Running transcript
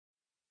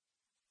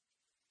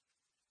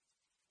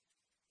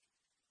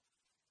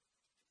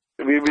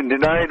we've been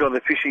denied on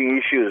the fishing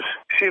issues.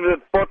 See,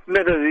 the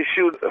Portnet has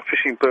issued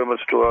fishing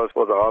permits to us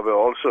for the harbour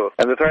also,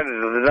 and they're trying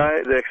to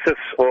deny the access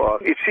for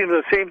us. It seems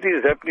the same thing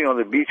is happening on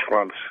the beach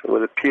fronts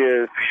with the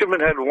pier. Fishermen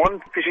had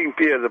one fishing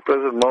pier at the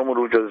present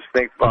moment, which was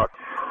Snake Park.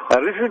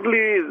 And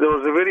recently, there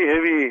was a very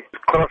heavy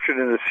corruption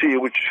in the sea,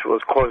 which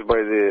was caused by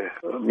the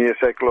near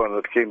cyclone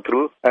that came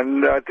through.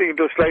 And I think it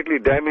was slightly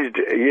damaged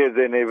here,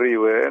 then,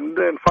 everywhere. And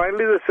then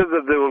finally, they said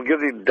that they will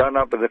get it done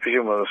up and the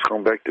fishermen will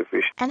come back to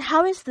fish. And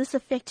how has this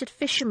affected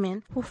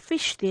fishermen who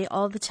fish there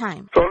all the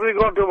time? It's already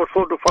gone to about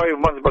 4 to 5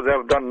 months, but they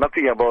have done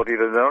nothing about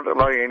it, and they're not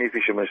allowing any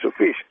fishermen to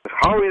fish.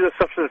 How is a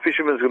subsistence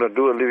fisherman going to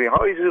do a living?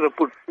 How is he going to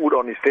put food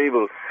on his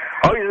table?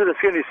 How is he going to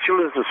send his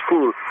children to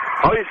school?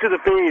 How is he going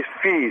to pay his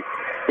fee?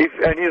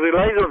 And he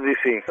relies on these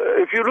things.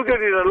 If you look at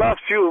it in the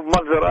last few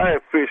months that I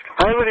have fished,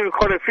 I haven't even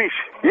caught a fish.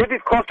 Yet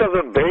it costs us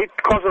on bait,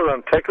 it costs us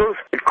on tackles,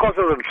 it costs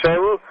us on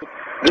travel.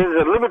 There's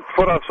a limit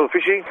for us for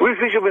fishing. We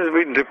fishermen have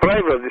been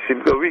deprived of this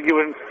because we're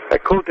given a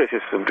quota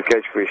system to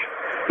catch fish.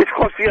 It's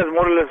costing us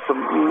more or less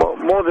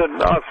more than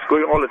us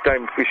going all the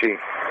time fishing.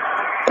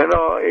 You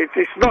know,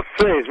 it's not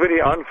fair. It's very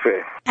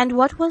unfair. And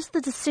what was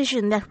the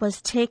decision that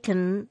was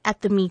taken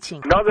at the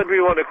meeting? Now that we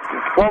want to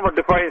form a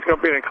defiance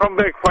campaign and come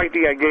back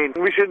fighting again,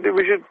 we should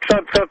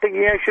start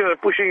taking action and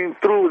pushing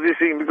through this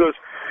thing, because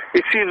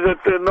it seems that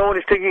no one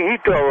is taking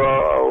heed to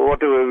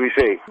whatever we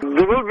say.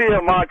 There will be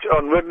a march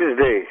on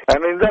Wednesday,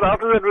 and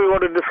after that we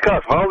want to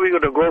discuss how we're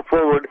going to go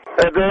forward.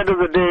 At the end of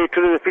the day,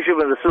 today the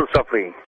fishermen are still suffering.